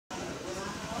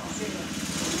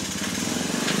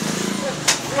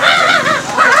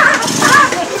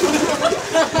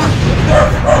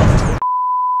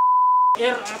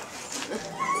Air at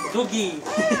Dugi.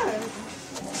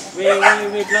 We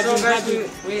arrived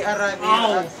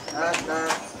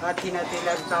at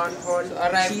GINATILAN town hall.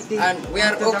 And we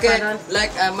are okay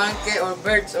like a monkey or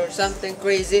birds or something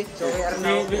crazy. So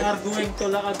we are going to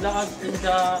lakad-lakad in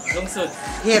the lungsod.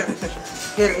 Here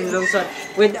in Lungsod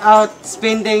without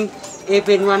spending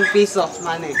even 1 piece of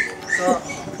money. So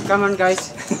come on guys,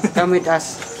 come with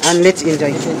us and let's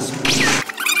enjoy.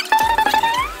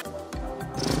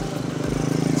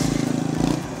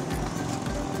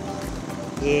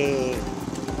 Yeah,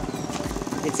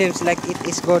 it seems like it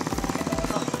is good.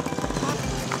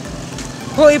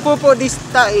 Hoy popo this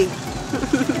time.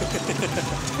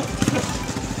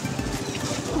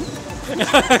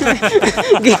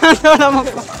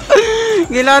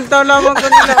 Gilantaw naman ko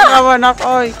nila kawan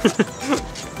ako.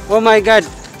 Oh my god,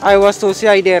 I was so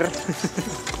shy there.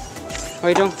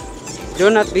 Hoy dong, do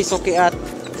not be so kiat.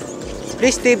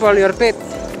 Please stable your pet.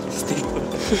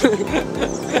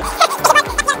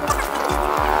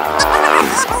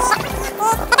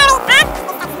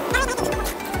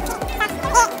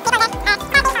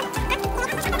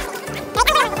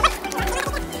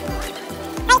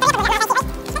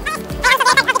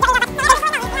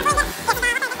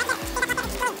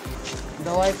 The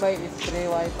Wi-Fi is free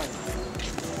Wi-Fi.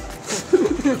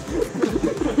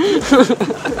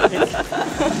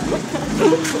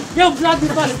 Yo, bloody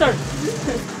bastard!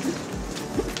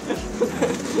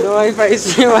 The Wi-Fi is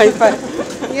free Wi-Fi.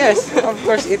 Yes, of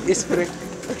course it is free.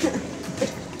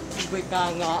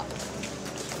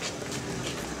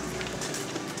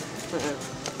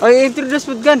 Oh, introduce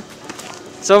food gun.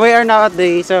 So we are now at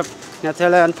the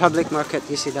GINATILAN public market.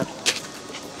 You see that?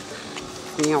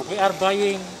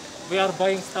 We are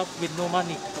buying stuff with no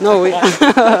money. No, we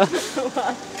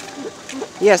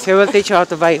yes, he will teach you how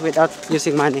to buy without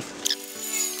using money.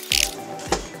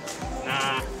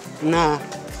 Nah.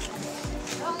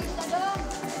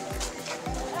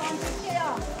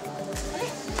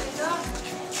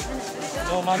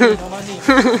 No money.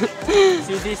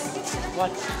 See this?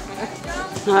 Watch.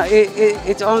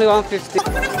 It's only 150.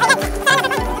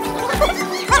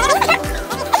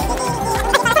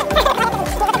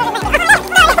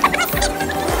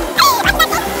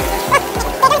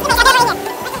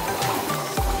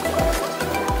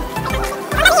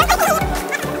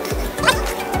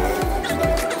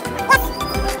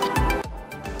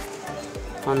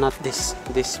 Oh, not this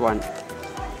one.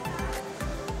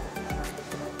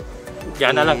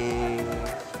 Yan na lang.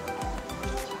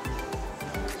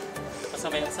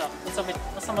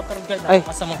 Masa maturgan na. Ay,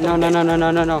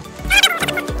 no.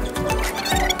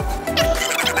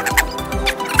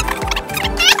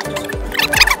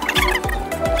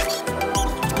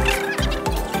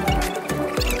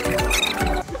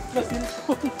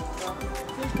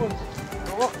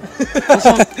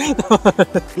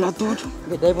 Latod.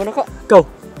 Biday mo na ko. Go.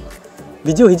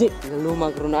 Video hiji.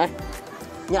 Lumag ro na.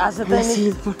 Nya asa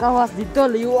tani kawas dito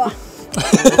liwa.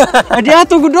 Adi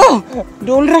ato gudo.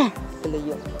 Dolra.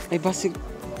 Liwa. Ay basig.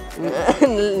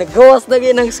 Nagawas na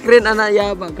gyud ng screen ana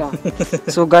yaba ka.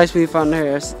 So guys, we found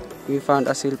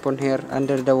a cellphone here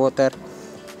under the water.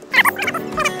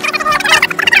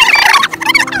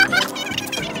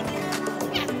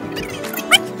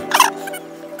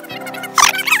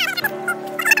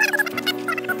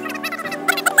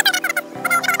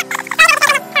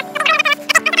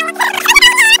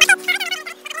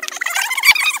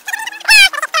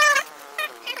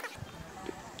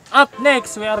 Up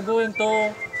next, we are going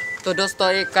to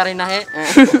Dostoy Karinahe.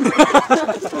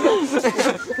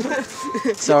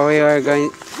 So we are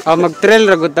going mag-trail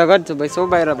ra gud tagad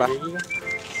subay-subay ra ba?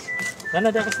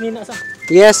 Nana dakas nina sa.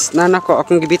 Yes, nana ko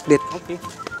akong gibit-bit. Okay.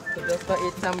 Dostoy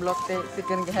itam lokte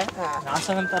sikan gahe.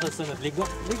 Nasa man taro sunod ligo.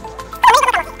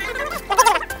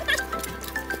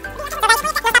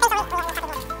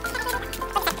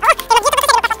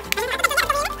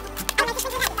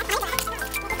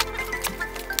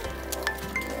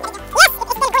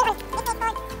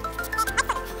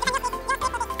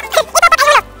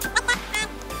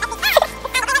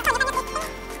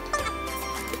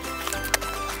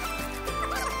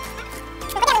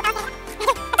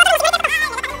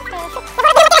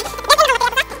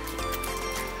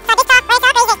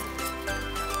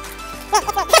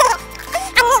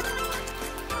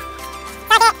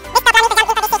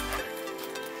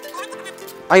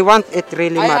 I want it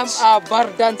really much. I am a bar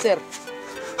dancer.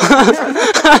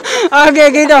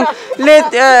 Okay, dong.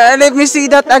 Let me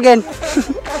see that again.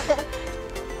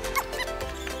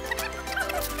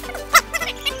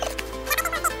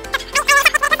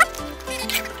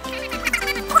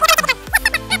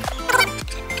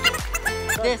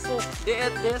 this. They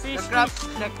eat this.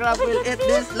 The crab will eat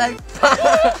this like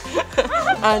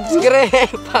and scream,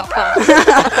 Papa.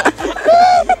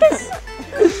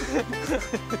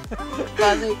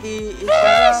 Pasiki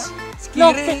is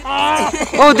scary.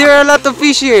 Oh, there are a lot of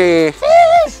fish here.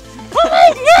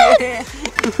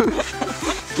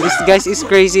 This guy is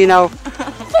crazy now.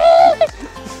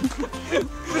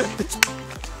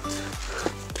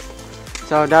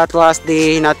 So that was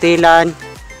the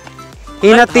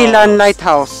GINATILAN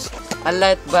Lighthouse. A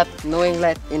light, but knowing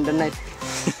light in the night.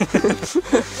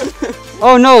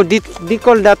 Oh no, they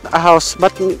call that a house,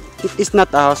 but it is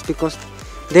not a house because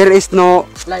there is no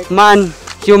Light.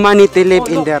 humanity live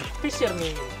in there.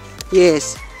 Fisherman.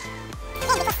 Yes.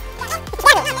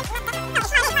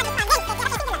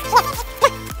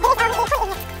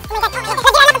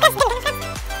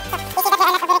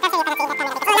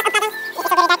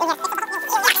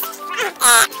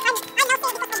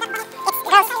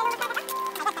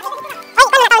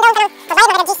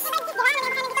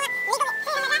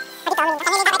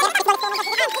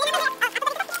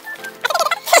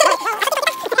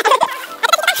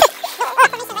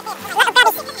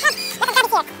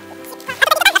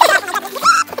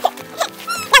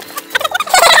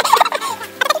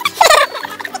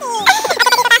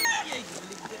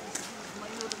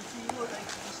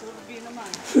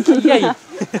 Yay.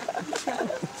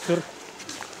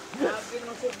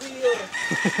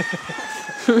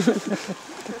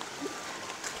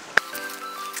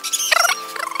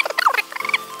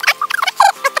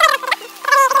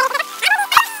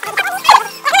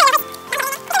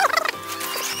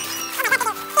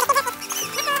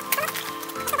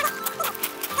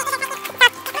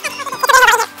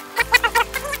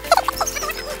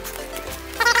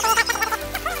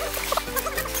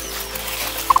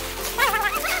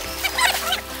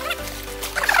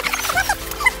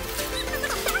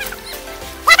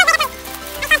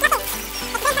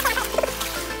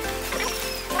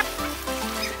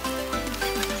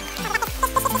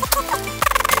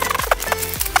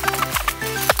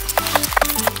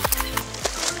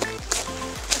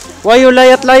 Why you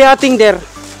layat-layating there?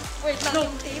 Wait lang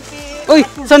yung tipi. Uy,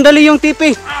 sandali yung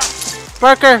tipi.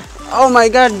 Parker, oh my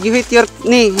god, you hit your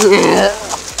knee.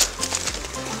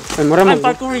 Ay, mura I'm mo.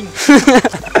 parkouring.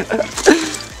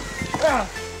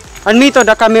 And me to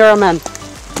the cameraman.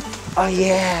 Oh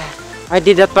yeah, I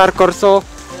did that parkour so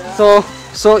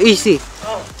easy.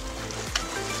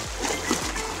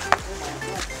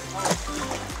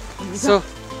 So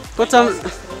put some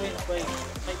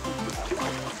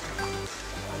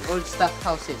Old stock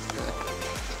houses.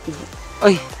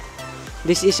 Oy,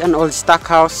 this is an old stock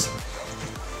house.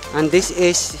 And this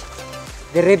is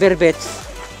the river beds.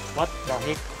 What the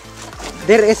heck?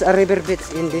 There is a river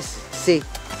beds in this sea.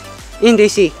 In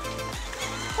the sea.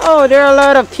 Oh, there are a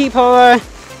lot of people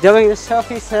doing the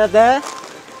selfies there.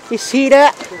 You see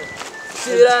that?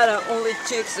 See that? Only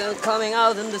chicks coming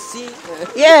out in the sea.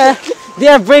 Yeah, they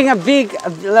are bringing a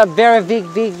very big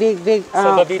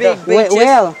Salvavida. Big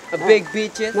whale. A big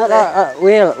beaches. Not a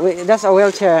whale. That's a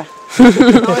wheelchair.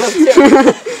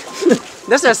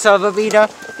 That's a salvavida.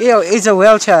 Ew, it's a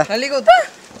wheelchair. Naligo ta?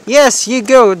 Yes, you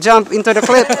go. Jump into the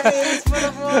cliff.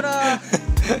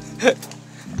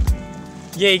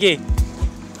 Yay, yay.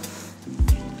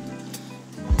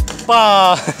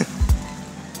 Pa.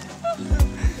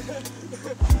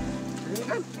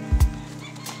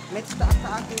 Let's start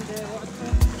talking there.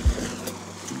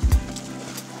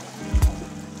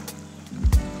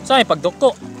 Saan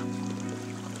pagduko?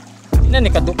 Ina ni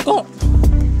kaduko.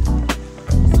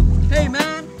 Hey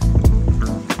man.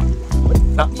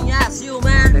 Na. Fucking ass you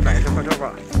man.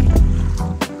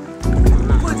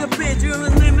 Put a picture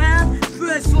with me man.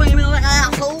 First swimming like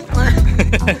an asshole.